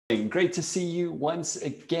Great to see you once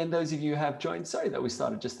again. Those of you who have joined, sorry that we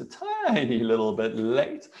started just a tiny little bit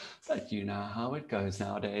late, but you know how it goes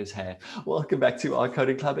nowadays. Hey, welcome back to our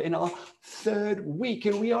coding club in our third week,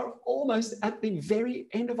 and we are almost at the very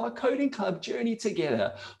end of our coding club journey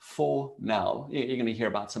together. For now, you're going to hear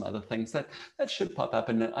about some other things that should pop up,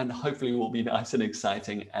 and hopefully will be nice and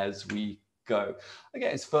exciting as we go.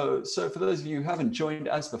 Okay, so for those of you who haven't joined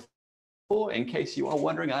us before, in case you are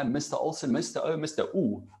wondering, I'm Mr. Olsen, Mr. O, Mr.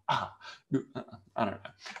 Ooh, I don't know.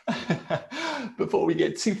 Before we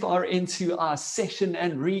get too far into our session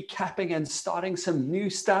and recapping and starting some new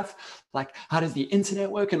stuff, like how does the internet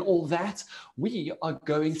work and all that, we are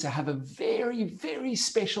going to have a very, very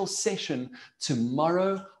special session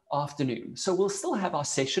tomorrow afternoon. So we'll still have our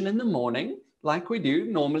session in the morning, like we do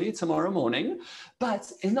normally tomorrow morning.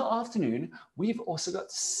 But in the afternoon, we've also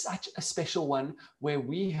got such a special one where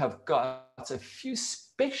we have got a few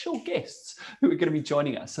special guests who are going to be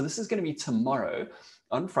joining us. So this is going to be tomorrow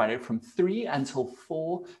on Friday from 3 until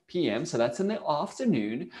 4 p.m. So that's in the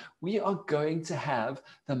afternoon. We are going to have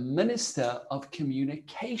the Minister of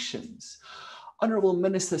Communications. Honorable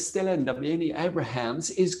Minister Stella Ndabeni-Abrahams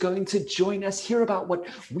is going to join us, hear about what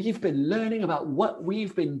we've been learning, about what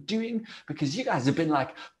we've been doing, because you guys have been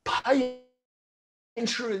like pioneers,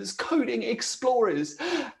 coding explorers,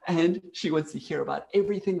 and she wants to hear about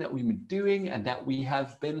everything that we've been doing and that we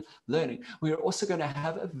have been learning. We are also going to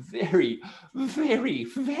have a very, very,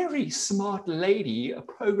 very smart lady, a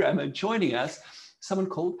programmer, joining us, someone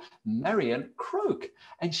called Marion Croak,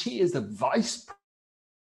 and she is the Vice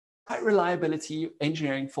Reliability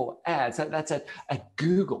Engineering for Ads. That's at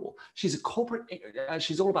Google. She's a corporate.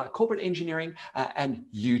 She's all about corporate engineering and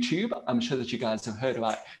YouTube. I'm sure that you guys have heard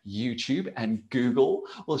about YouTube and Google.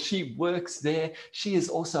 Well, she works there. She has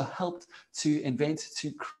also helped to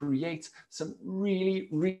create some really,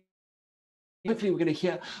 really. Hopefully, we're going to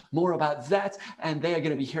hear more about that, and they are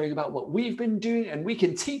going to be hearing about what we've been doing, and we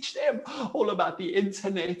can teach them all about the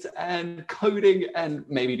internet and coding and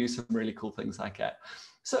maybe do some really cool things like that.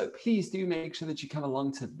 So please do make sure that you come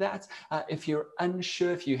along to that. If you're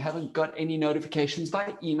unsure, if you haven't got any notifications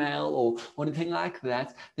by email or anything like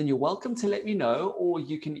that, then you're welcome to let me know, or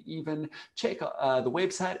you can even check the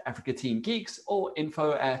website, Africa Teen Geeks, or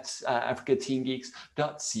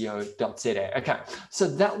info@africateengeeks.co.za. Okay, so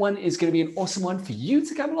that one is going to be an awesome one for you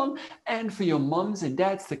to come along and for your moms and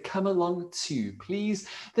dads to come along too, please.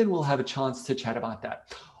 Then we'll have a chance to chat about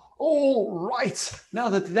that. All right, now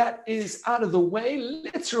that is out of the way,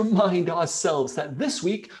 let's remind ourselves that this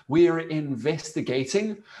week we're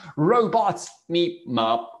investigating robots, meep,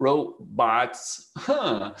 mop, robots.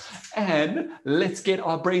 And let's get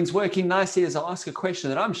our brains working nicely as I ask a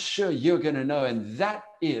question that I'm sure you're going to know, and that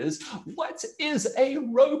is, what is a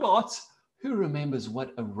robot? Who remembers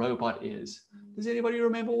what a robot is? Does anybody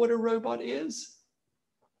remember what a robot is?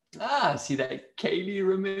 See that Kaylee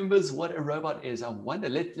remembers what a robot is. I wonder,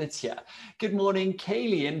 let's hear. Good morning,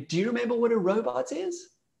 Kaylee. And do you remember what a robot is?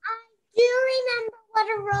 I do remember what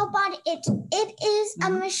a robot is. It is a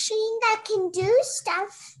machine that can do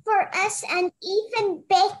stuff for us and even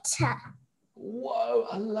better. Whoa,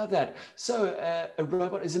 I love that. So a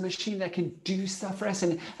robot is a machine that can do stuff for us,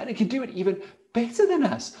 and it can do it even better than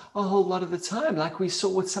us a whole lot of the time, like we saw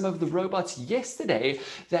with some of the robots yesterday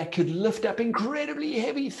that could lift up incredibly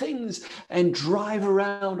heavy things and drive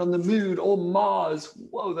around on the moon or Mars.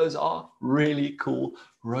 Whoa, those are really cool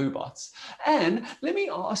robots. And let me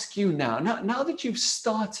ask you now that you've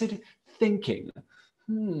started thinking,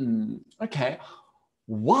 okay,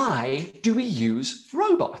 why do we use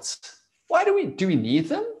robots? Why do we need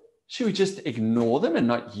them? Should we just ignore them and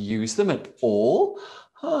not use them at all?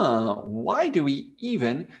 Why do we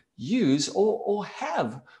even use or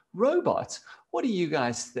have robots? What do you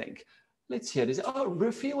guys think? Let's hear this. Oh,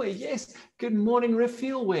 Rafilwe, yes. Good morning,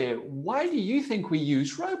 Rafilwe. Why do you think we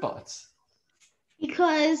use robots?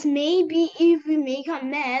 Because maybe if we make a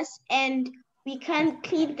mess and we can't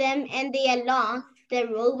clean them and they are long, the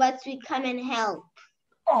robots will come and help.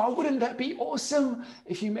 Oh, wouldn't that be awesome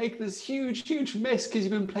if you make this huge, huge mess because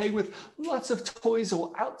you've been playing with lots of toys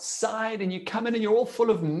or outside, and you come in and you're all full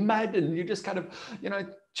of mud, and you just kind of,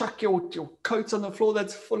 chuck your coats on the floor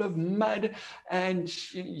that's full of mud, and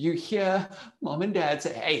you hear mom and dad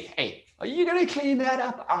say, hey, are you going to clean that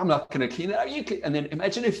up? I'm not going to clean that up. And then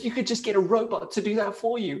imagine if you could just get a robot to do that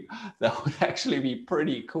for you. That would actually be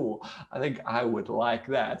pretty cool. I think I would like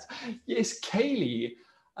that. Yes, Kaylee.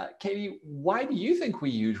 Katie, why do you think we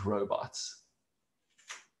use robots?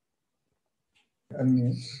 They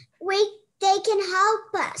can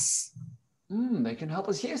help us. They can help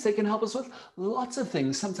us. Yes, they can help us with lots of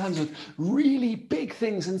things, sometimes with really big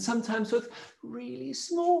things and sometimes with really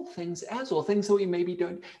small things as well, things that we maybe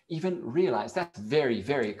don't even realize. That's very,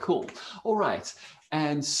 very cool. All right.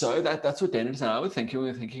 And so that's what Dennis and I were thinking. We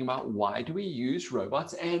were thinking about why do we use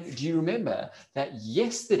robots? And do you remember that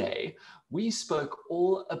yesterday we spoke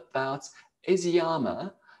all about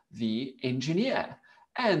Izayama, the engineer,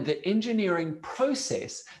 and the engineering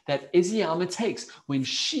process that Izayama takes when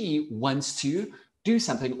she wants to do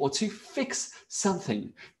something or to fix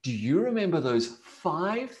something. Do you remember those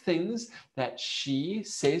 5 things that she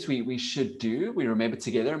says we should do? We remember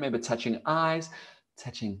together. Remember touching eyes,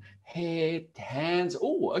 touching head, hands.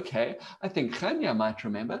 Oh, okay. I think Khanya might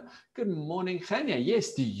remember. Good morning, Khanya.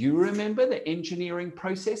 Yes, do you remember the engineering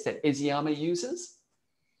process that Izayama uses?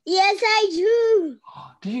 Yes, I do.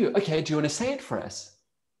 Do you? Okay, do you want to say it for us?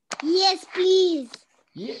 Yes, please.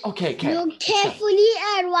 Yeah, okay. Look carefully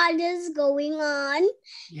at what is going on.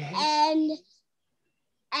 Yes.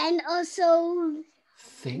 And also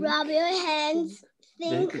Think. rub your hands.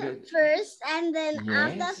 Think first, and then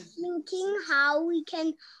after thinking how we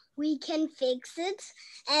can fix it,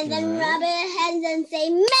 and then rub your hands and say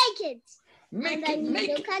make it.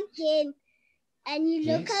 Look again. And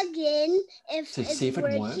you look again if it's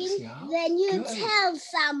working, then you tell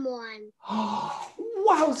someone.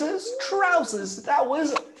 Wowzers, trousers, that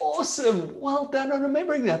was awesome. Well done on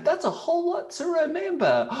remembering that. That's a whole lot to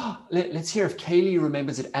remember. Let's hear if Kaylee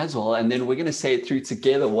remembers it as well, and then we're going to say it through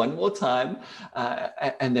together one more time,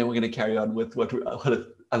 and then we're going to carry on with what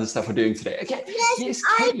other stuff we're doing today. Okay, yes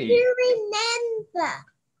Kaylee. I do remember.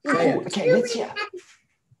 Oh, okay, let's hear.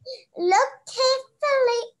 Look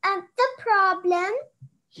carefully at the problem.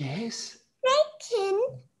 Yes. Second,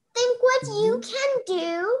 think what you can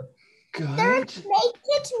do. Good. Third, make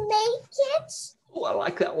it. Oh, I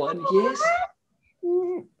like that one. Yes.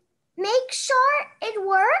 Make sure it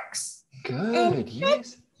works. Good. And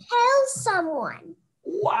yes. Tell someone.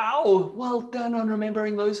 Wow, well done on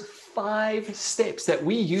remembering those 5 steps that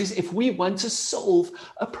we use if we want to solve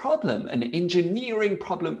a problem, an engineering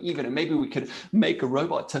problem even, and maybe we could make a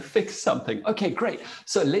robot to fix something. Okay, great.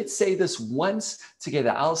 So let's say this once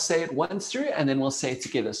together. I'll say it once through and then we'll say it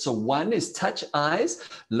together. So 1 is touch eyes,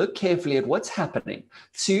 look carefully at what's happening.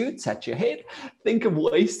 2, touch your head, think of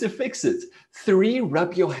ways to fix it. 3,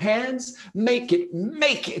 rub your hands, make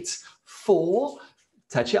it. 4,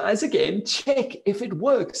 touch your eyes again, check if it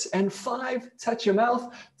works. And 5, touch your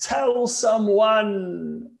mouth, tell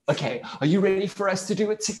someone. Okay, are you ready for us to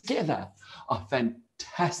do it together? Oh,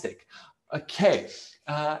 fantastic. Okay,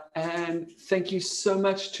 and thank you so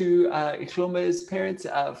much to Ikloma's parents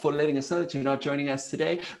for letting us know that you're not joining us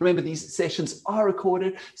today. Remember, these sessions are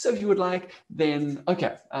recorded, so if you would like, then,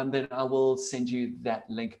 then I will send you that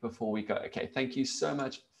link before we go. Okay, thank you so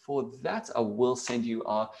much for that. I will send you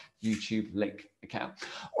our YouTube link. Okay.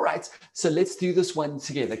 All right. So let's do this one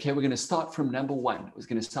together. Okay. We're going to start from number 1. We're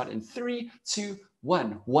going to start in 3, 2,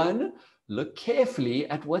 1. 1, look carefully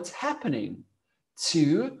at what's happening.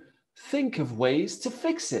 2, think of ways to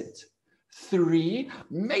fix it. 3,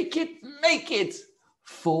 make it.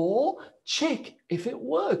 4, check if it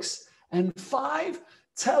works. And 5,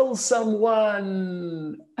 tell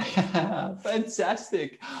someone.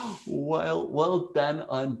 Fantastic. Well done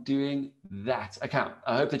on doing that. Okay,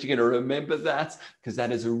 I hope that you're going to remember that, because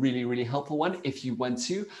that is a really, really helpful one if you want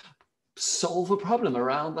to solve a problem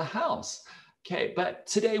around the house. Okay, but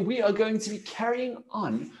today we are going to be carrying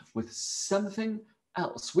on with something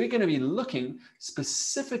else. We're going to be looking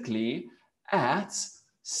specifically at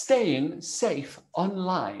staying safe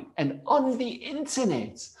online and on the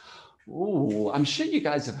internet. Oh, I'm sure you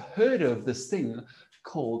guys have heard of this thing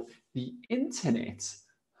called the internet.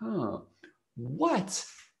 What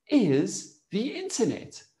is the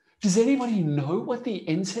internet? Does anybody know what the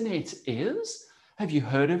internet is? Have you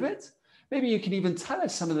heard of it? Maybe you can even tell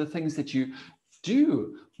us some of the things that you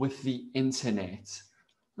do with the internet.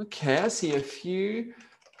 Okay, I see a few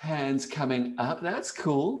hands coming up. That's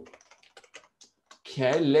cool.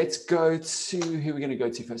 Okay, let's go to who we're going to go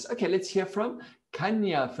to first. Okay, let's hear from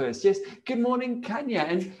Kanya first. Yes, good morning, Kanya.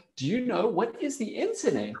 And do you know what is the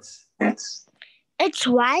internet? It's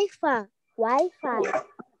Wi-Fi. Wi-Fi.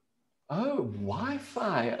 Oh,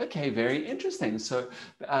 Wi-Fi. Okay, very interesting. So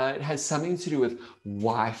it has something to do with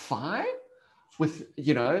Wi-Fi. With,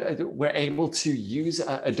 you know, we're able to use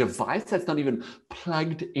a device that's not even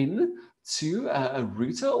plugged in to a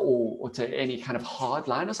router or to any kind of hard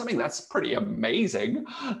line or something. That's pretty amazing.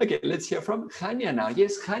 Okay, let's hear from Khanya now.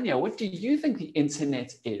 Yes, Khanya, what do you think the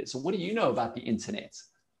internet is? What do you know about the internet?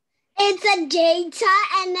 It's a data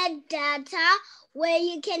and a data where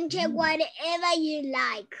you can check whatever you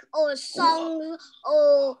like, or songs,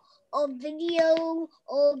 or video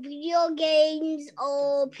games,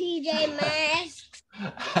 or PJ Masks.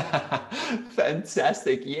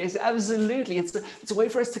 Fantastic. Yes, absolutely. It's a way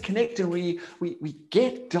for us to connect, and we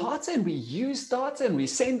get data, and we use data, and we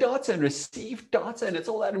send data and receive data, and it's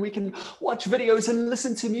all that, and we can watch videos and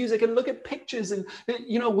listen to music and look at pictures, and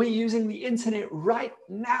we're using the internet right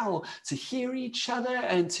now to hear each other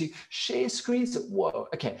and to share screens. Whoa.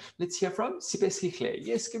 Okay, let's hear from Sipesihle.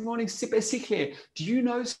 Yes, good morning, Sipesihle. Do you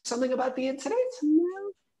know something about the internet?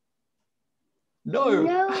 No.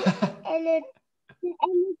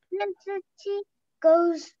 Electricity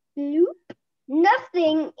goes loop.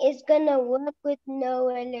 Nothing is gonna work with no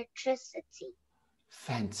electricity.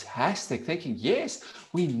 Fantastic, thank you. Yes,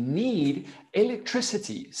 we need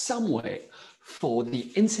electricity somewhere for the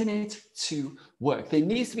internet to work. There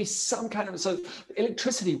needs to be some kind of, so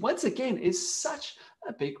electricity, once again, is such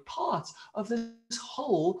a big part of this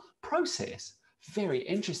whole process. Very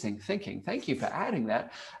interesting thinking. Thank you for adding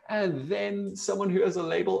that. And then someone who has a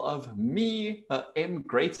label of me, M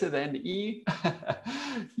greater than E.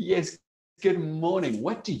 Yes, good morning.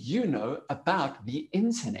 What do you know about the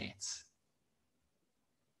internet?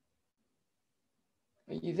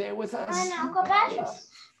 Are you there with us? Yes.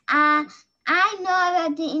 I know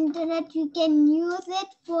about the internet. You can use it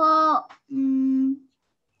for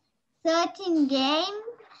searching games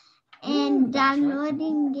and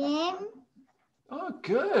downloading games. Oh,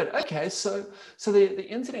 good. Okay, so the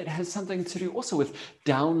internet has something to do also with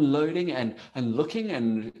downloading and looking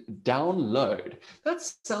and download. That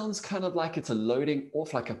sounds kind of like it's a loading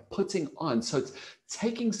off, like a putting on. So it's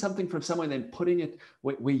taking something from somewhere and then putting it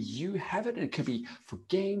where you have it. And it could be for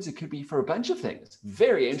games, it could be for a bunch of things.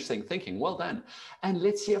 Very interesting thinking. Well done. And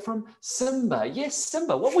let's hear from Simba. Yes,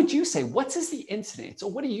 Simba, what would you say? What is the internet,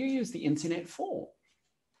 or what do you use the internet for?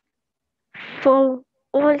 For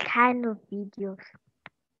all kinds of videos.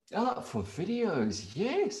 For videos,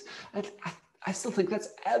 yes. I still think that's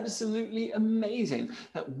absolutely amazing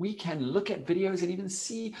that we can look at videos and even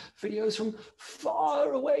see videos from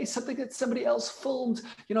far away, something that somebody else filmed,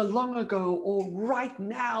 long ago or right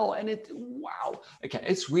now. And wow. Okay,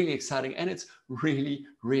 it's really exciting and it's really,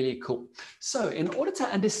 really cool. So in order to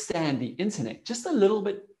understand the internet just a little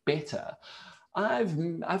bit better,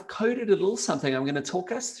 I've coded a little something. I'm going to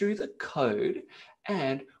talk us through the code,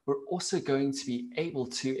 and we're also going to be able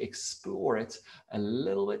to explore it a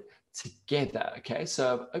little bit together. Okay,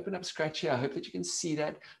 so I've opened up Scratch here. I hope that you can see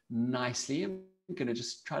that nicely. I'm going to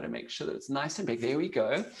just try to make sure that it's nice and big. There we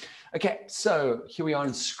go. Okay, so here we are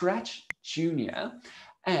in Scratch Junior,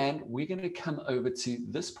 and we're going to come over to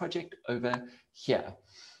this project over here.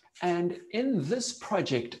 And in this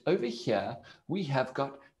project over here, we have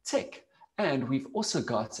got Tick, and we've also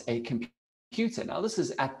got a computer. Now, this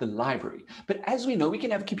is at the library, but as we know, we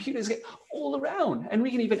can have computers all around, and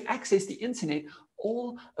we can even access the internet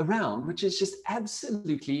all around, which is just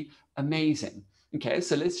absolutely amazing. Okay,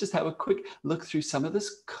 so let's just have a quick look through some of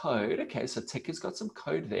this code. Okay, so Tick has got some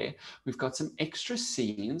code there. We've got some extra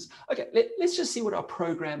scenes. Okay, let's just see what our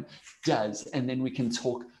program does, and then we can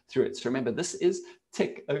talk through it. So remember, this is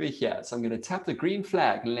Tick over here. So I'm going to tap the green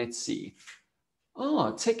flag, and let's see.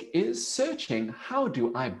 Oh, Tick is searching. How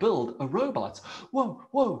do I build a robot? Whoa,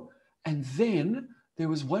 whoa. And then there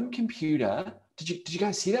was one computer. Did you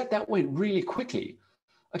guys see that? That went really quickly.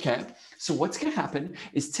 Okay, so what's going to happen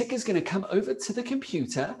is Tick is going to come over to the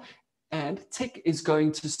computer, and Tick is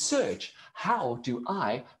going to search. How do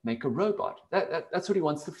I make a robot? That's what he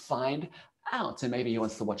wants to find out. And maybe he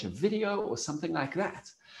wants to watch a video or something like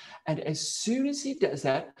that. And as soon as he does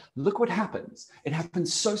that, look what happens. It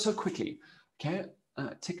happens so quickly. Okay,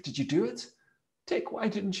 Tick, did you do it? Tick, why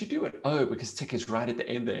didn't you do it? Oh, because Tick is right at the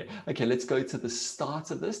end there. Okay, let's go to the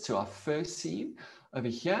start of this, to our first scene over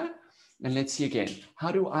here. And let's see again.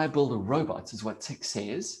 How do I build a robot is what Tick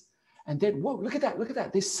says. And then, whoa, look at that, look at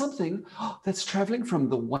that. There's something that's traveling from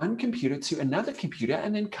the one computer to another computer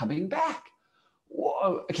and then coming back.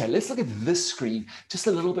 Whoa, okay, let's look at this screen just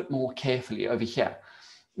a little bit more carefully over here.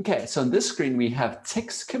 Okay, so on this screen, we have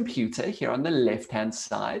Tick's computer here on the left-hand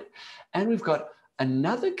side. And we've got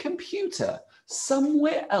another computer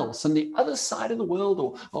somewhere else on the other side of the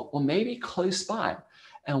world, or maybe close by.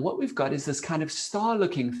 And what we've got is this kind of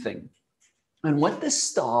star-looking thing. And what the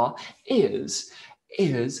star is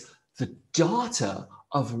the data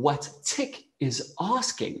of what Tick is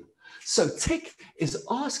asking. So Tick is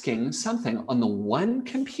asking something on the one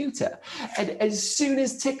computer, and as soon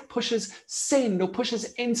as Tick pushes send or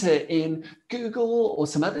pushes enter in Google or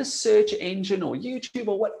some other search engine or YouTube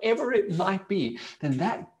or whatever it might be, then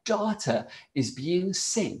that data is being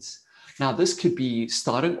sent. Now, this could be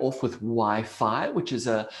starting off with Wi-Fi, which is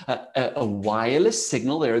a wireless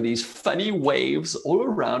signal. There are these funny waves all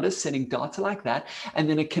around us sending data like that. And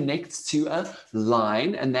then it connects to a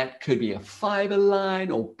line, and that could be a fiber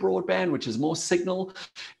line or broadband, which is more signal.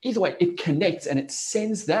 Either way, it connects and it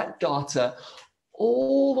sends that data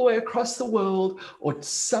all the way across the world or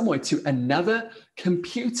somewhere to another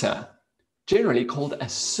computer, generally called a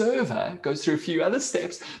server. It goes through a few other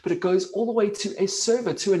steps, but it goes all the way to a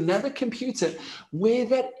server, to another computer where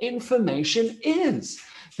that information is.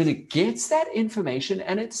 Then it gets that information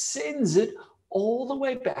and it sends it all the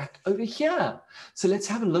way back over here. So let's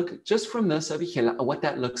have a look just from this over here, what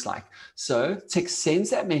that looks like. So text sends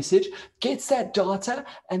that message, gets that data,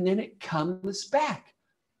 and then it comes back.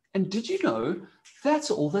 And did you know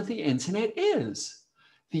that's all that the internet is?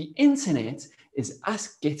 The internet is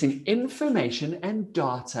us getting information and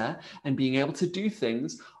data and being able to do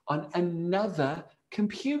things on another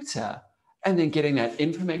computer and then getting that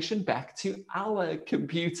information back to our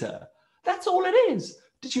computer. That's all it is.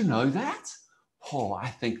 Did you know that? Oh, I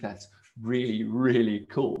think that's really, really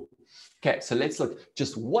cool. Okay, so let's look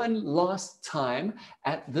just one last time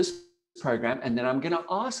at this program, and then I'm going to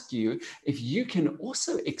ask you if you can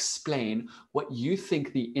also explain what you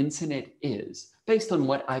think the internet is based on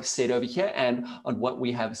what I've said over here and on what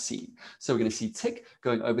we have seen. So we're going to see Tick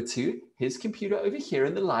going over to his computer over here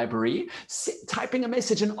in the library, typing a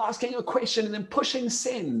message and asking a question and then pushing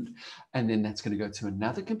send. And then that's going to go to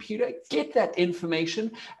another computer, get that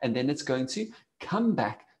information, and then it's going to come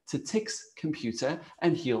back to Tick's computer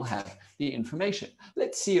and he'll have the information.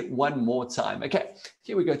 Let's see it one more time. Okay,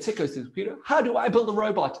 here we go. Tick goes to the computer. How do I build a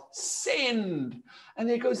robot? Send. And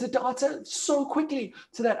there goes the data so quickly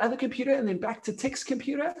to that other computer and then back to Tick's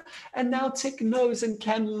computer. And now Tick knows and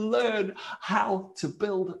can learn how to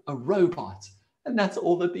build a robot. And that's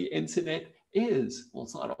all that the internet is. Well,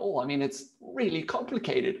 it's not all. I mean, it's really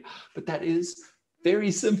complicated, but that is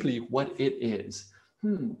very simply what it is.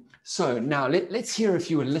 So now let's hear if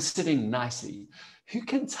you were listening nicely. Who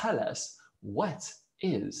can tell us what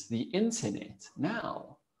is the internet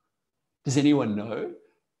now? Does anyone know?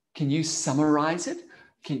 Can you summarize it?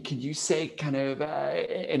 Can you say kind of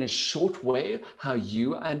in a short way how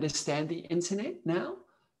you understand the internet now?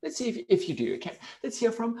 Let's see if you do. Okay, let's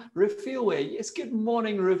hear from Rafielwe. Yes, good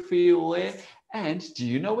morning, Rafielwe. And do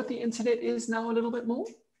you know what the internet is now a little bit more?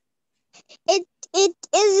 It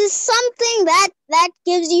is something that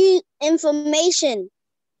gives you information.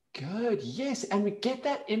 Good, yes, and we get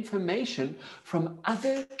that information from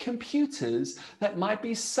other computers that might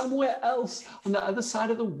be somewhere else on the other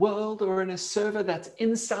side of the world or in a server that's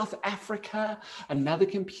in South Africa, another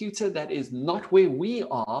computer that is not where we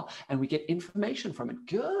are, and we get information from it.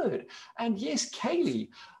 Good. And yes, Kaylee,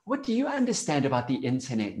 what do you understand about the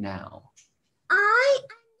internet now? I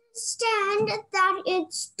understand that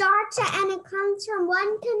it's data and it comes from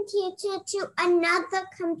one computer to another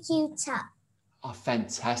computer. Oh,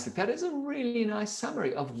 fantastic. That is a really nice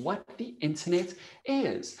summary of what the internet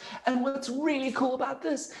is. And what's really cool about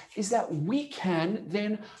this is that we can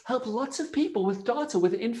then help lots of people with data,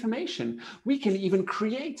 with information. We can even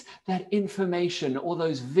create that information or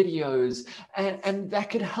those videos, and that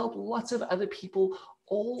could help lots of other people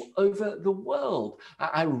all over the world.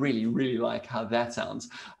 I really, really like how that sounds.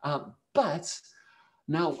 But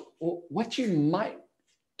now what you might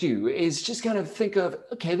do is just kind of think of,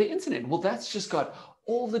 okay, the internet, well, that's just got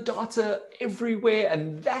all the data everywhere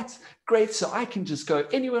and that's great. So I can just go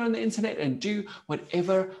anywhere on the internet and do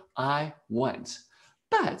whatever I want.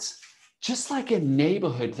 But just like a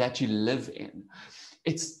neighborhood that you live in,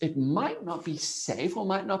 it might not be safe or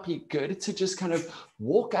might not be good to just kind of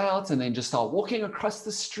walk out and then just start walking across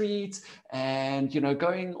the street and,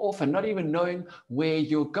 going off and not even knowing where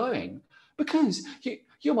you're going, because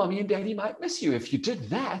your mommy and daddy might miss you. If you did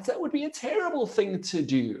that, that would be a terrible thing to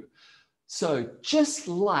do. So just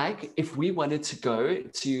like if we wanted to go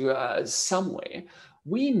to somewhere,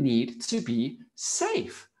 we need to be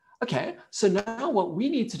safe. Okay, so now what we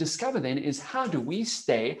need to discover then is, how do we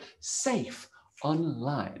stay safe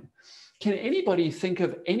online? Can anybody think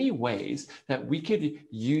of any ways that we could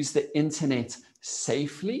use the internet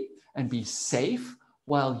safely and be safe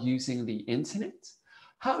while using the internet?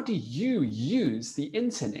 How do you use the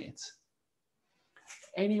internet?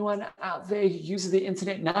 Anyone out there who uses the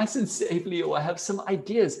internet nice and safely, or have some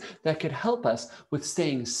ideas that could help us with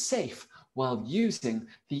staying safe while using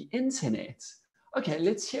the internet? Okay,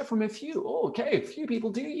 let's hear from a few. Oh, okay, a few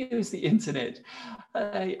people do use the internet.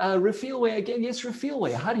 Rafielwe again. Yes,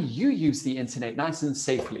 Rafielwe, how do you use the internet nice and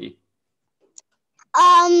safely?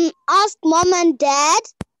 Ask mom and dad.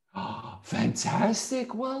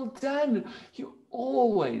 Fantastic. Well done. You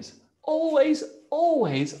always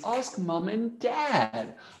ask mom and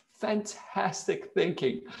dad. Fantastic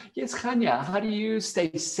thinking. Yes, Khanya, how do you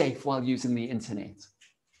stay safe while using the internet?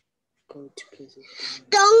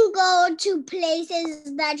 Don't go to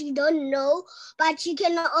places that you don't know, but you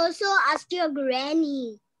can also ask your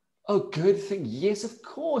granny. Oh, good thing. Yes, of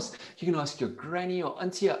course. You can ask your granny or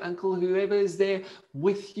auntie or uncle, whoever is there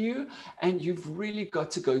with you, and you've really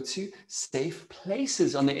got to go to safe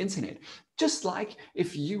places on the internet. Just like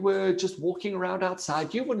if you were just walking around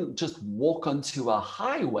outside, you wouldn't just walk onto a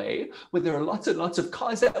highway where there are lots and lots of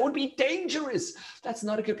cars. That would be dangerous. That's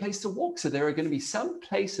not a good place to walk. So there are going to be some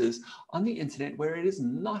places on the internet where it is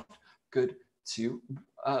not good to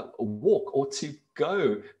walk or to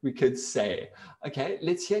go, we could say. Okay,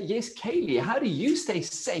 let's hear. Yes, Kaylee, how do you stay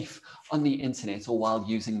safe on the internet or while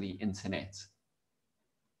using the internet?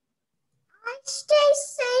 I stay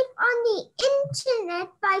safe on the internet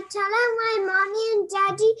by telling my mommy and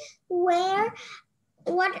daddy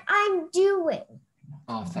what I'm doing.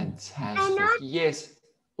 Oh, fantastic. Yes.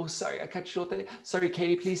 Oh, sorry, I cut you short there. Sorry,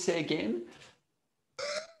 Katie, please say again.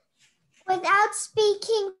 Without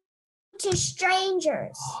speaking to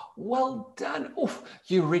strangers. Well done. Oh,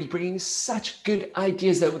 you're really bringing such good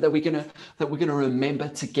ideas that we're gonna remember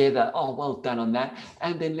together. Oh, well done on that.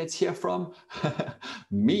 And then let's hear from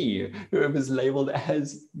me, whoever's labeled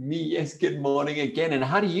as me. Yes, good morning again. And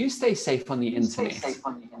how do you stay safe on the internet? You stay safe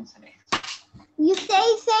on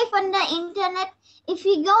the internet. If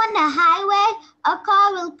you go on the highway, a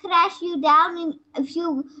car will crash you down. If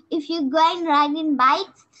you're going riding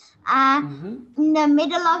bikes, in the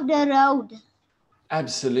middle of the road.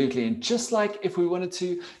 Absolutely. And just like if we wanted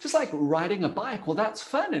to, just like riding a bike, well, that's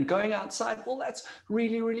fun. And going outside, well, that's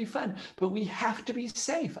really, really fun. But we have to be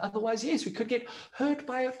safe. Otherwise, yes, we could get hurt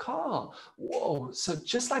by a car. Whoa. So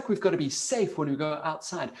just like we've got to be safe when we go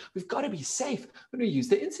outside, we've got to be safe when we use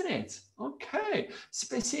the internet. Okay.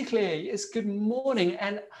 Specifically, yes, good morning.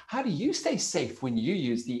 And how do you stay safe when you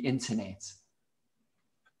use the internet?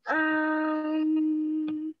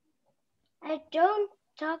 I don't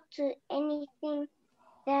talk to anything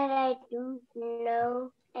that I don't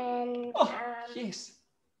know, and yes.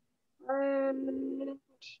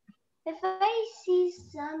 If I see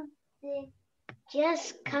something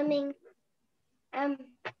just coming, I'll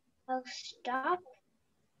stop.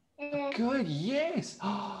 Good, yes.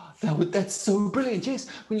 Oh, that's so brilliant. Yes,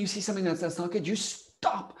 when you see something that's not good, you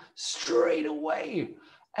stop straight away.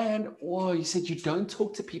 And you said you don't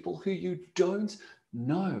talk to people who you don't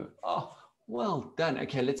know. Oh, well done.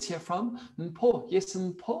 Okay, let's hear from Mpo. Yes,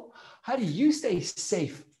 Mpo. How do you stay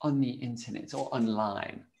safe on the internet or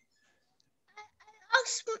online?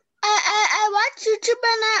 I watch YouTube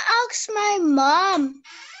and I ask my mom.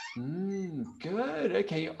 Good.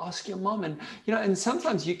 Okay, you ask your mom, and and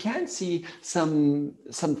sometimes you can see some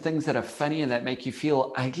things that are funny and that make you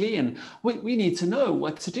feel ugly, and we need to know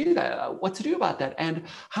what to do about that, and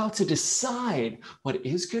how to decide what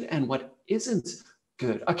is good and what isn't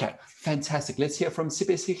good. Okay, fantastic. Let's hear from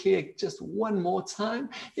Sipesihle just one more time.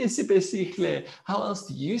 Yes, Sipesihle, how else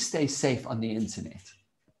do you stay safe on the internet?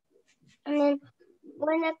 And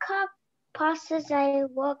when a car passes, I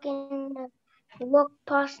walk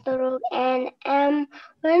past the road, and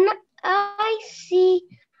when I see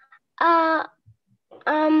a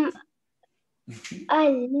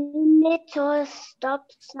little stop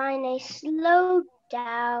sign, I slow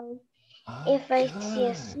down. If I see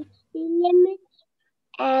a 60 limit,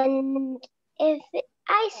 and if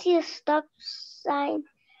I see a stop sign,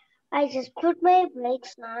 I just put my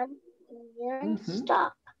brakes on and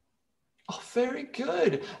stop. Oh, very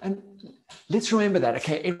good. And let's remember that.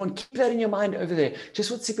 Okay, everyone, keep that in your mind over there.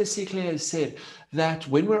 Just what Sipesihle has said, that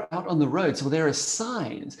when we're out on the roads, well, there are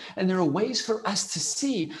signs and there are ways for us to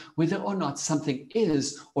see whether or not something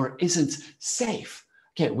is or isn't safe.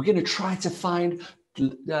 Okay, we're going to try to find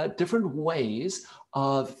different ways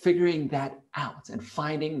of figuring that out and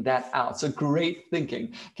finding that out. So great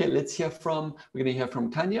thinking. Okay, we're going to hear from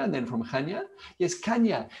Kanya and then from Khanya. Yes,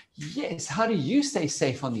 Kanya, yes, how do you stay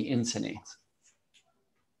safe on the internet?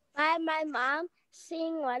 By my mom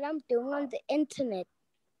seeing what I'm doing on the internet.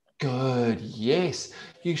 Good, yes.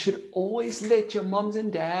 You should always let your moms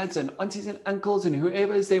and dads and aunties and uncles and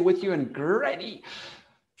whoever is there with you and granny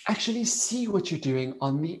actually see what you're doing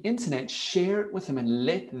on the internet. Share it with them and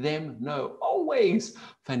let them know. Always.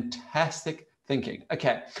 Fantastic thinking.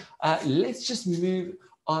 Okay, let's just move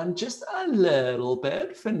on just a little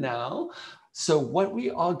bit for now. So what we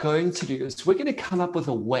are going to do is we're going to come up with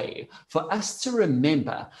a way for us to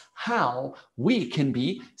remember how we can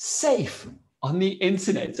be safe on the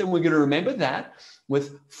internet. And we're going to remember that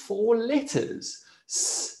with 4 letters.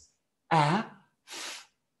 S, A, F,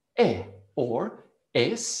 E, or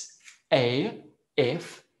S, A,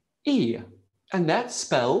 F, E. And that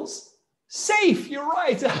spells safe. You're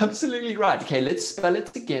right. Absolutely right. Okay, let's spell it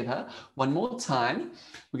together one more time.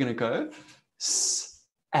 We're going to go S,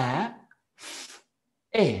 A, F,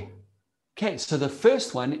 E. Okay, so the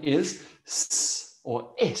first one is S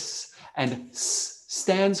or S, and S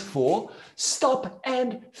stands for stop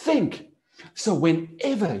and think. So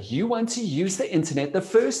whenever you want to use the internet, the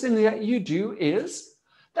first thing that you do is,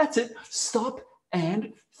 that's it, stop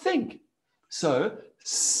and think. So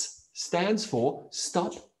S stands for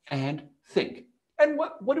stop and think. And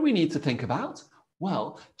what do we need to think about?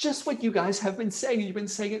 Well, just what you guys have been saying. You've been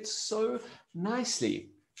saying it so nicely.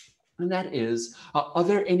 And that is, are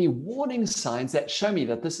there any warning signs that show me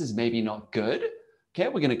that this is maybe not good? Okay,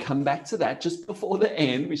 we're going to come back to that just before the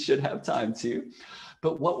end. We should have time to.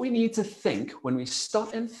 But what we need to think when we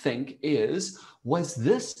stop and think is, was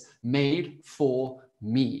this made for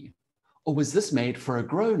me? Or was this made for a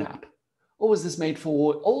grown-up? Or was this made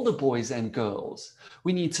for older boys and girls?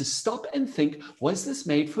 We need to stop and think, was this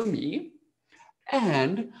made for me?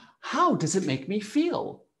 And how does it make me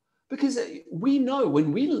feel? Because we know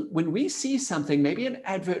when we see something, maybe an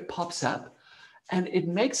advert pops up and it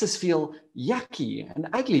makes us feel yucky and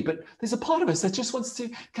ugly, but there's a part of us that just wants to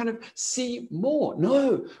kind of see more.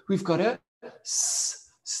 No, we've got to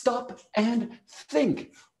stop and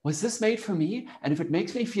think. Was this made for me? And if it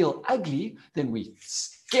makes me feel ugly, then we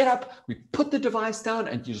get up, we put the device down,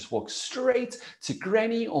 and you just walk straight to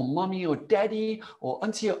granny or mommy or daddy or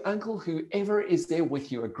auntie or uncle, whoever is there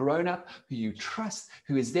with you, a grown-up who you trust,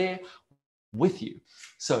 who is there with you.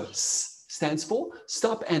 So S stands for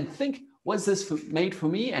stop and think. Was this made for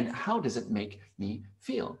me, and how does it make me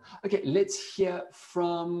feel? Okay, let's hear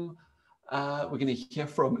from, we're going to hear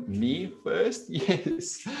from me first.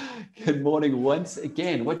 Yes. Good morning once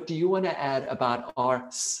again. What do you want to add about our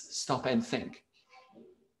stop and think?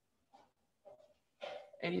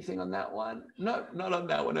 Anything on that one? No, not on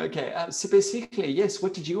that one. Okay. Specifically, yes.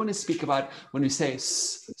 What did you want to speak about when we say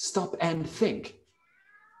stop and think?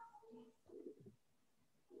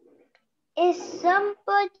 If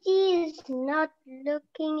somebody is not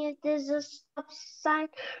looking, if there's a stop sign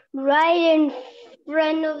right in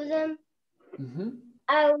front of them,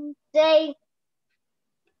 I would say,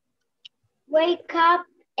 wake up,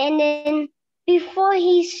 and then before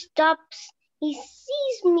he stops, he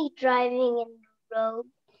sees me driving in the road,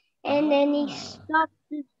 and then he stops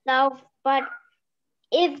himself. But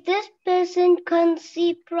if this person can't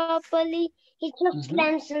see properly, he just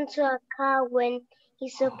slams into a car when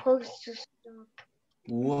he's supposed to stop.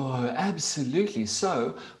 Whoa, absolutely.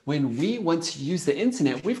 So when we want to use the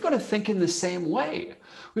internet, we've got to think in the same way.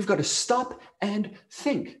 We've got to stop and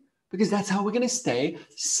think, because that's how we're going to stay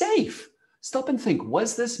safe. Stop and think,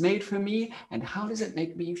 was this made for me? And how does it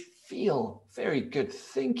make me feel? Very good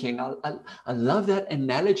thinking. I love that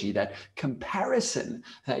analogy, that comparison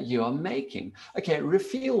that you are making. Okay,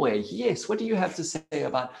 Rafielwe, yes, what do you have to say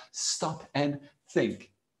about stop and think?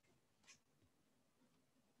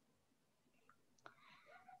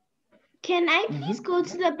 Can I please go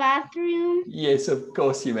to the bathroom? Yes, of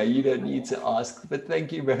course you may. You don't need to ask, but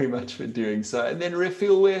thank you very much for doing so. And then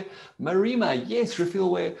Rafielwe Marima. Yes,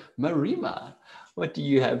 Rafielwe Marima. What do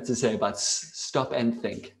you have to say about stop and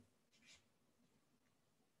think?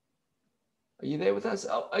 Are you there with us?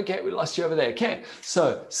 Oh, okay, we lost you over there. Okay,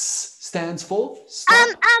 so S stands for stop.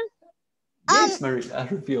 Yes, Marima,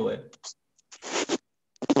 Rafielwe.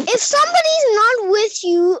 If somebody's not with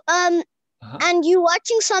you, and you're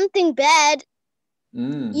watching something bad,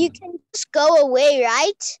 you can just go away,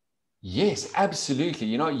 right? Yes, absolutely.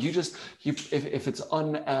 You know, if it's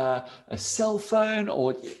on a cell phone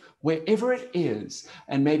or wherever it is,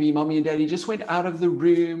 and maybe mommy and daddy just went out of the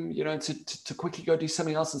room, you know, to quickly go do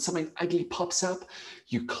something else, and something ugly pops up,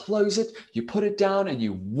 you close it, you put it down, and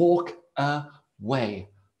you walk away.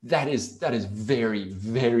 That is very,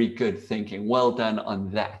 very good thinking. Well done on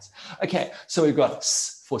that. Okay, so we've got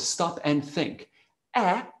S for stop and think.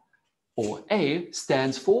 A or A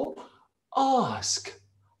stands for ask.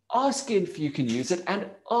 Ask if you can use it, and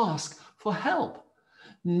ask for help.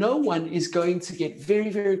 No one is going to get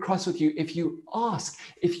very, very cross with you if you ask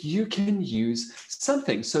if you can use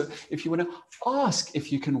something. So if you want to ask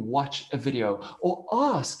if you can watch a video, or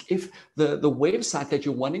ask if the website that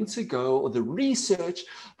you're wanting to go, or the research,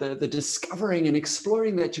 the discovering and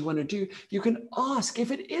exploring that you want to do, you can ask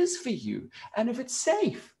if it is for you and if it's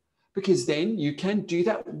safe, because then you can do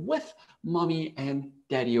that with mommy and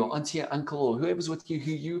daddy or auntie or uncle or whoever's with you,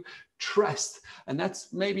 who you trust. And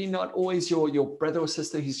that's maybe not always your brother or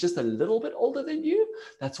sister who's just a little bit older than you.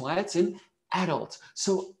 That's why it's in adult.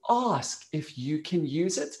 So ask if you can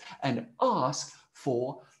use it and ask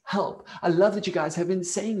for help. I love that you guys have been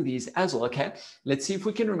saying these as well. Okay, let's see if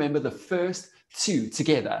we can remember the first two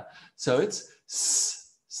together. So it's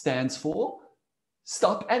S stands for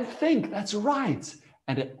stop and think. That's right.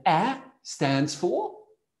 And A stands for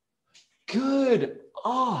good.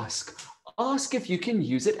 Ask. Ask if you can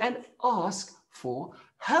use it and ask for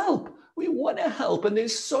help. We want to help, and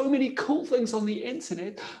there's so many cool things on the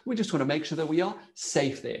internet. We just want to make sure that we are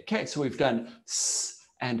safe there. Okay, so we've done S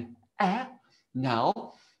and A.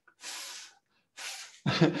 Now,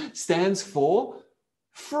 stands for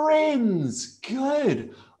friends.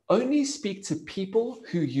 Good. Only speak to people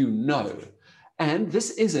who you know. And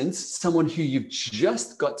this isn't someone who you've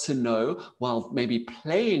just got to know while maybe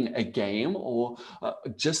playing a game or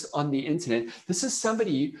just on the internet. This is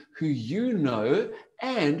somebody who you know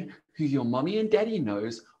and who your mommy and daddy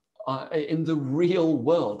knows in the real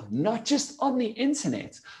world, not just on the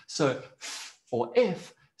internet. So F or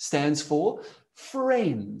F stands for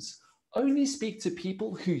friends. Only speak to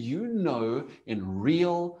people who you know in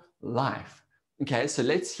real life. Okay, so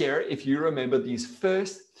let's hear if you remember these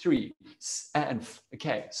first three. S and F.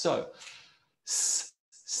 Okay, so S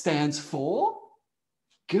stands for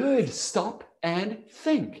good, stop and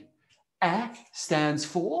think. A stands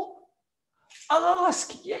for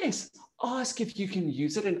ask. Yes, ask if you can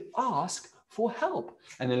use it and ask for help.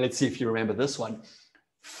 And then let's see if you remember this one.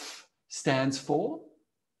 F stands for,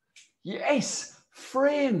 yes,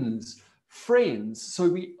 friends. Friends. So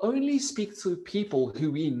we only speak to people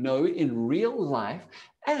who we know in real life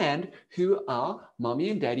and who are mommy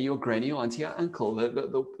and daddy or granny or auntie or uncle,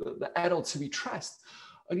 the adults who we trust.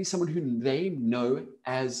 Only someone who they know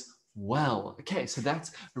as well. Okay, so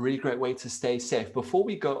that's a really great way to stay safe. Before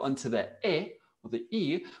we go on to the E or the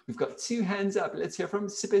E, we've got two hands up. Let's hear from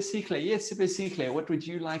Sipesihle. Yes, Sipesihle, what would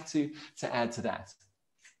you like to add to that?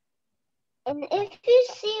 And if you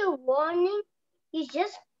see a warning, you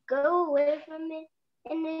just go away from it,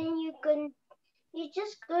 and then you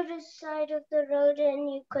just go to the side of the road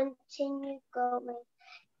and you continue going.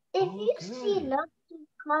 If you see lots of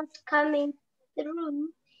cars coming through,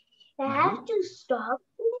 you have to stop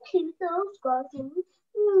and keep those crossings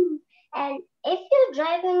through. And if you're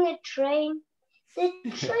driving a train, the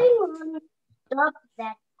train won't stop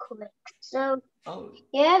that quick. So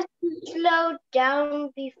you have to slow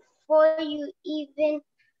down before you even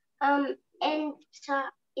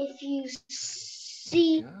enter. If you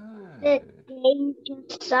see the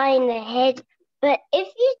danger sign ahead, but if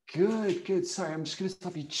you... Good. Sorry, I'm just going to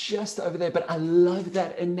stop you just over there, but I love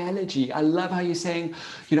that analogy. I love how you're saying,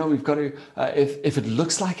 you know, we've got to, if it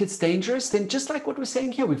looks like it's dangerous, then just like what we're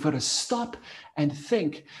saying here, we've got to stop and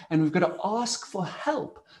think, and we've got to ask for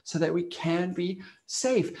help so that we can be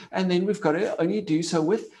safe. And then we've got to only do so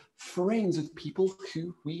with friends, with people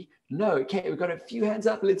who we know. Okay, we've got a few hands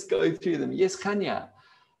up. Let's go through them. Yes, Kanya.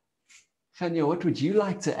 Kanya, what would you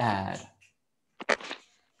like to add?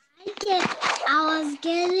 I was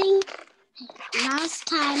getting last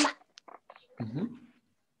time.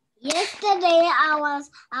 Yesterday I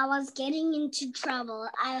was getting into trouble.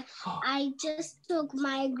 I just took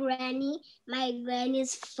my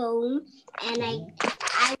granny's phone, and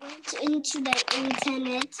I went into the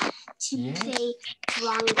internet to play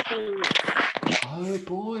wrong things. Oh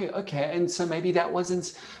boy, okay. And so maybe that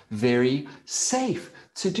wasn't very safe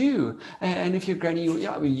to do. And if your granny,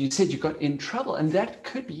 you said you got in trouble, and that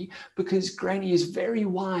could be because granny is very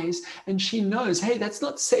wise and she knows, hey, that's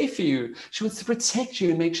not safe for you. She wants to protect you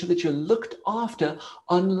and make sure that you're looked after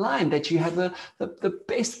online, that you have the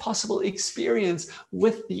best possible experience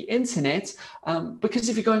with the internet. Because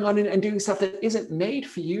if you're going on and doing stuff that isn't made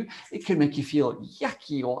for you, it can make you feel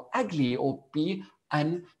yucky or ugly or be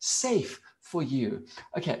unsafe for you.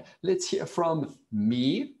 Okay, let's hear from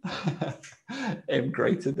me. M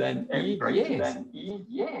greater than E.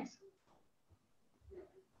 Yes.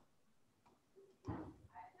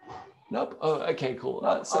 Nope. Oh, okay, cool.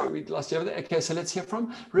 Sorry, we lost you over there. Okay, so let's hear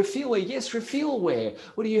from Rafilwe. Yes, Rafilwe.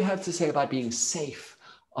 What do you have to say about being safe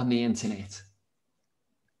on the internet?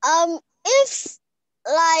 If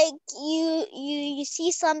like you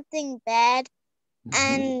see something bad,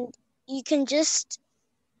 and you can just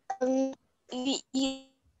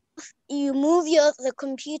you move the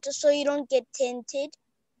computer so you don't get tinted.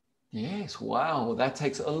 Yes, wow, that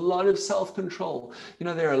takes a lot of self-control. You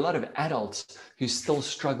know, there are a lot of adults who still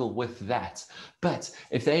struggle with that. But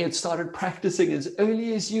if they had started practicing as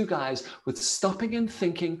early as you guys with stopping and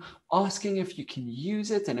thinking, asking if you can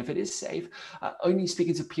use it and if it is safe, only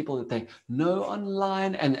speaking to people that they know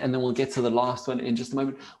online, and then we'll get to the last one in just a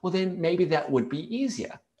moment, well, then maybe that would be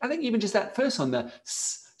easier. I think even just that first one, the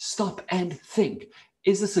stop and think.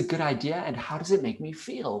 Is this a good idea and how does it make me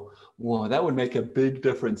feel? Whoa, that would make a big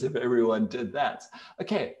difference if everyone did that.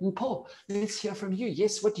 Okay, Paul, let's hear from you.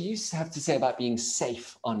 Yes, what do you have to say about being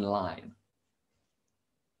safe online?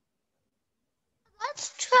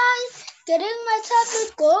 Let's try getting myself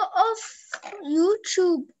to go off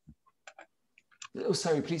YouTube. Oh,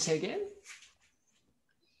 sorry, please say again.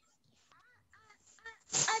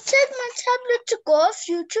 I take my tablet to go off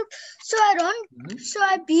YouTube so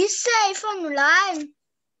I be safe online.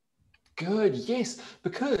 Good, yes,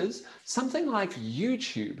 because something like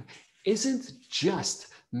YouTube isn't just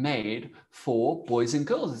made for boys and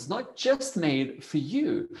girls. It's not just made for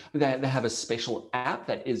you. They have a special app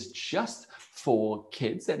that is just for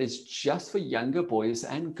kids, that is just for younger boys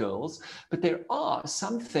and girls. But there are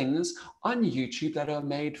some things on YouTube that are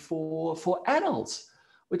made for adults,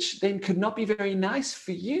 which then could not be very nice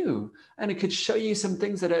for you. And it could show you some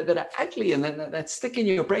things that are ugly and that stick in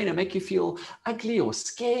your brain and make you feel ugly or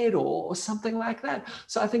scared or something like that.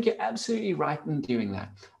 So I think you're absolutely right in doing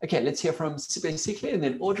that. Okay, let's hear from Sibesikle and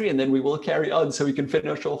then Audrey, and then we will carry on so we can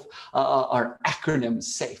finish off our acronym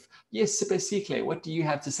SAFE. Yes, Sibesikle, what do you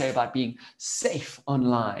have to say about being safe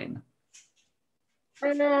online?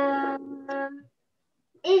 If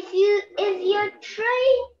your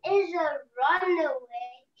train is a runaway,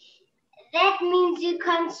 that means you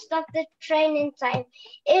can't stop the train in time.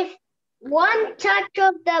 If one touch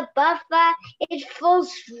of the buffer, it falls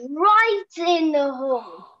right in the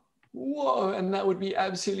hole. Whoa, and that would be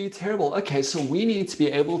absolutely terrible. Okay, so we need to be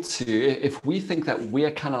able to, if we think that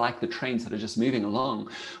we're kind of like the trains that are just moving along,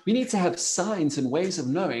 we need to have signs and ways of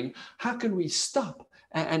knowing how can we stop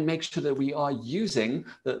and make sure that we are using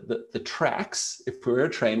the tracks, if we're a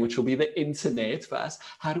train, which will be the internet for us.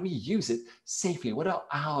 How do we use it safely? What are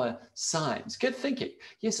our signs? Good thinking.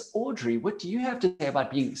 Yes, Audrey, what do you have to say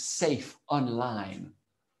about being safe online?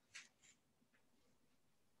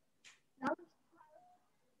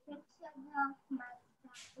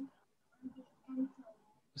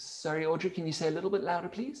 Sorry, Audrey, can you say a little bit louder,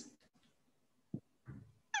 please?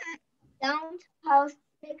 Don't post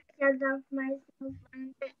pictures of myself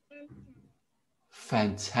on the internet.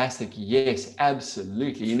 Fantastic. Yes,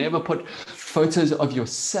 absolutely. You never put photos of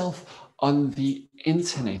yourself on the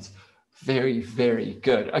internet. Very, very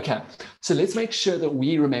good. Okay, so let's make sure that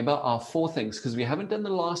we remember our 4 things because we haven't done the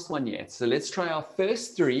last one yet. So let's try our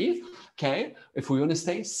first 3. Okay, if we want to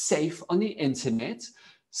stay safe on the internet,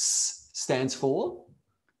 S stands for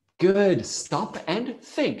good. Stop and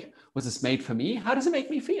think. Was this made for me? How does it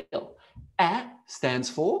make me feel? A stands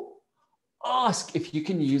for ask if you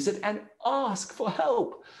can use it and ask for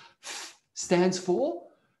help. F stands for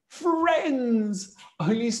friends.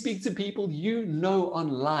 Only speak to people you know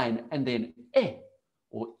online. And then E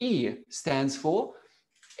or E stands for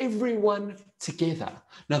everyone together.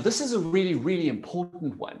 Now, this is a really, really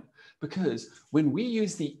important one because when we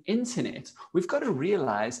use the internet, we've got to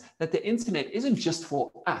realize that the internet isn't just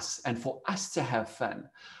for us and for us to have fun.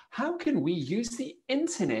 How can we use the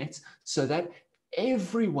internet so that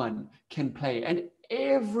everyone can play and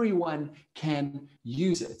everyone can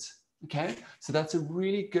use it? Okay, so that's a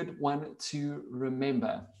really good one to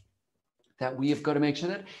remember, that we have got to make sure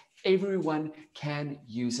that everyone can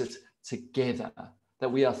use it together,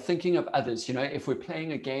 that we are thinking of others. You know, if we're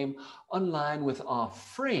playing a game online with our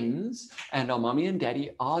friends and our mommy and daddy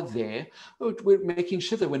are there, we're making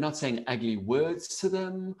sure that we're not saying ugly words to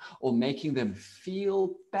them or making them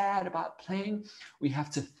feel bad about playing. We have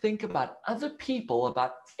to think about other people,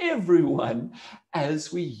 about everyone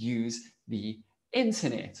as we use the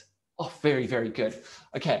internet. Oh, very, very good.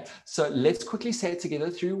 Okay, so let's quickly say it together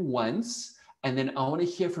through once. And then I want to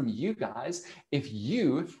hear from you guys if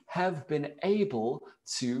you have been able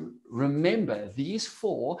to remember these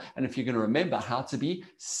 4, and if you're going to remember how to be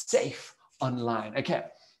safe online. Okay,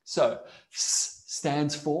 so S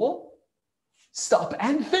stands for stop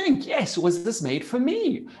and think. Yes, was this made for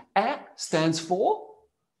me? A stands for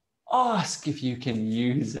ask if you can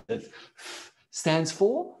use it. F stands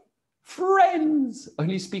for friends.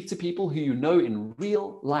 Only speak to people who you know in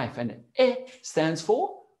real life. And E stands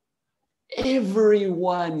for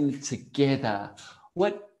everyone together.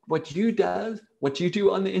 What you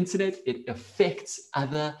do on the internet, it affects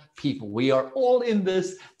other people. We are all in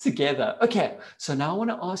this together. Okay, so now I want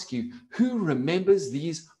to ask you, who remembers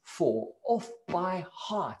these for off by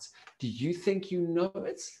heart? Do you think you know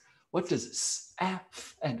it? What does S,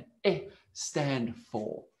 F, and E stand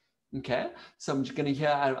for? Okay, so I'm just going to hear,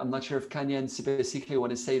 I'm not sure if Kanya and Sibasikle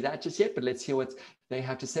want to say that just yet, but let's hear what they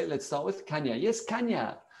have to say. Let's start with Kanya. Yes,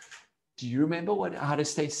 Kanya. Do you remember how to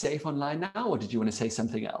stay safe online now, or did you want to say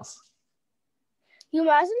something else? You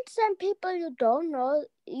mustn't send people you don't know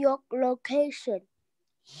your location.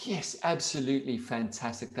 Yes, absolutely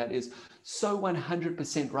fantastic. That is so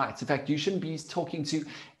 100% right. In fact, you shouldn't be talking to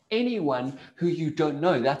anyone who you don't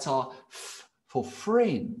know. That's our for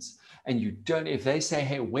friends. And you don't, if they say,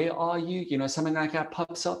 hey, where are you? You know, something like that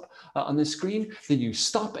pops up on the screen, then you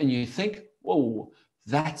stop and you think, whoa,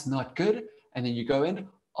 that's not good. And then you go in,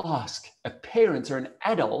 ask a parent or an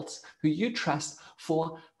adult who you trust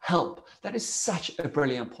for help. That is such a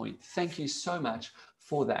brilliant point. Thank you so much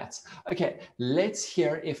for that. Okay, let's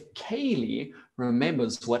hear if Kaylee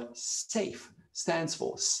remembers what SAFE stands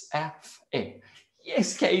for. S-A-F-E.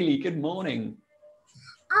 Yes, Kaylee, good morning.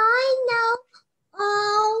 I know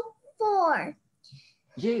all 4.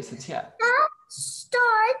 Yes, it's here. That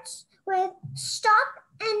starts with stop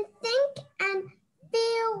and think and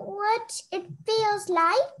feel what it feels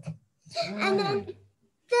like. Good. And then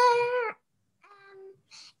the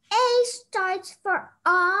A starts for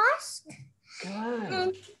ask. Good.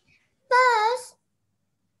 And first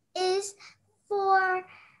is for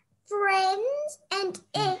friends and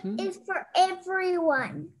it is for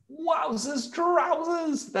everyone. Wowzers,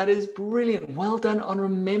 trousers. That is brilliant. Well done on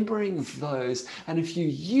remembering those. And if you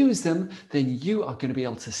use them, then you are going to be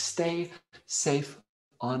able to stay safe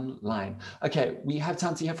online. Okay, we have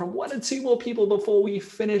time to hear from 1 or 2 more people before we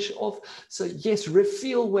finish off. So yes,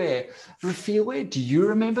 Refilware. Refilware, do you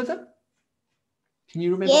remember them? Can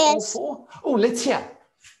you remember all 4? Oh, let's hear.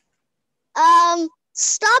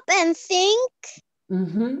 Stop and think.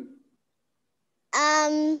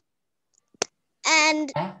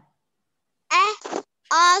 And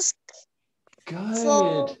ask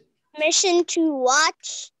for permission to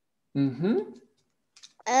watch. And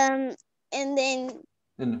then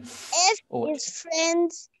F is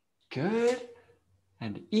friends. Good.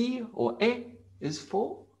 And E or E is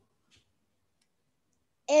for?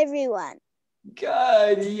 Everyone.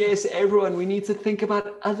 Good. Yes, everyone. We need to think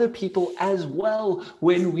about other people as well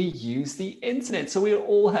when we use the internet. So we're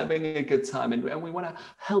all having a good time and we want to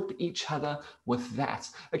help each other with that.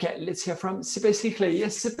 Okay, let's hear from Sibasikle.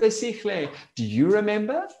 Yes, Sibasikle. Do you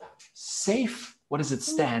remember SAFE? What does it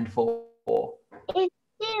stand for? It's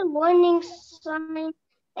the warning sign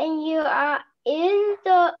and you are in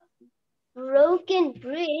the broken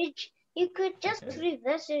bridge. You could just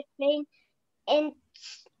reverse your train, and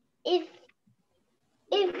if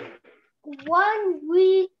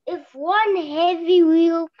one heavy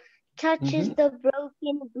wheel touches the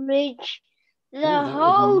broken bridge, the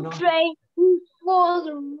whole train falls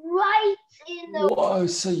right in the... Whoa,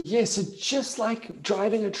 so yes, so just like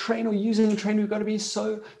driving a train or using a train, we've got to be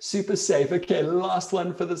so super safe. Okay, last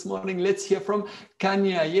one for this morning. Let's hear from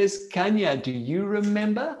Kanya. Yes, Kanya, do you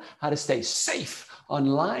remember how to stay safe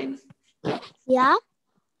online? Yeah.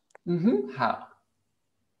 How?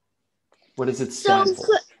 What does it stand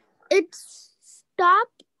for? It's stop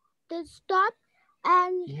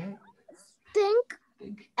and think.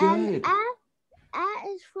 Good. And A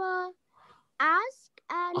is for ask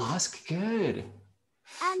and ask. Good.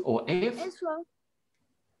 And or F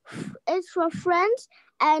is for friends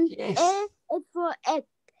and yes. A is for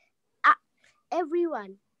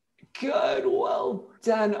everyone. Good, well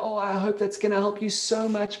done. Oh, I hope that's going to help you so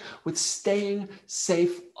much with staying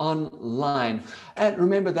safe online. And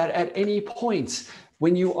remember that at any point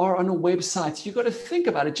when you are on a website, you've got to think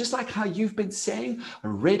about it, just like how you've been saying, a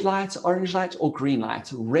red light, orange light, or green light.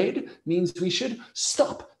 Red means we should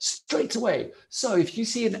stop straight away. So if you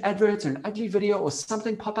see an advert or an ugly video or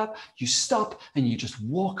something pop up, you stop and you just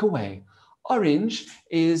walk away. Orange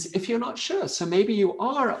is if you're not sure. So maybe you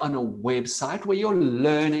are on a website where you're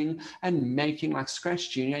learning and making like Scratch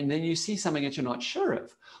Junior, and then you see something that you're not sure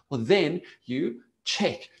of. Well, then you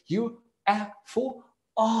check. You ask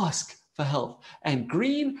for help. And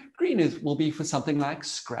green will be for something like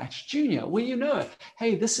Scratch Junior, where you know,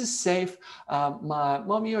 hey, this is safe. My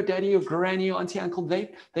mommy or daddy or granny or auntie, uncle, they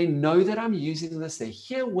know that I'm using this. They're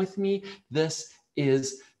here with me. This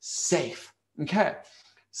is safe. Okay.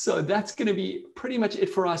 So that's going to be pretty much it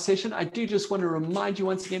for our session. I do just want to remind you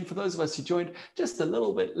once again, for those of us who joined just a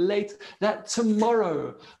little bit late, that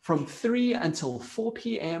tomorrow from 3 until 4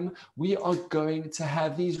 p.m., we are going to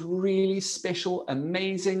have these really special,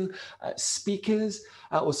 amazing speakers.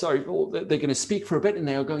 They're going to speak for a bit, and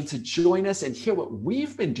they are going to join us and hear what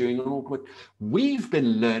we've been doing and what we've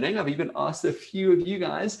been learning. I've even asked a few of you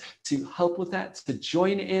guys to help with that, to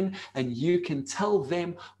join in, and you can tell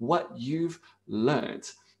them what you've learned.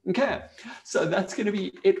 Okay, so that's going to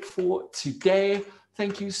be it for today.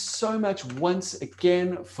 Thank you so much once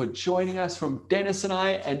again for joining us, from Dennis and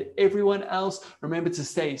I and everyone else. Remember to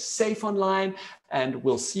stay safe online, and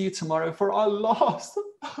we'll see you tomorrow for our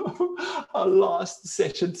last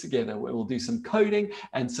session together, where we'll do some coding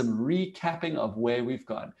and some recapping of where we've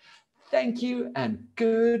gone. Thank you and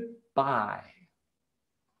goodbye.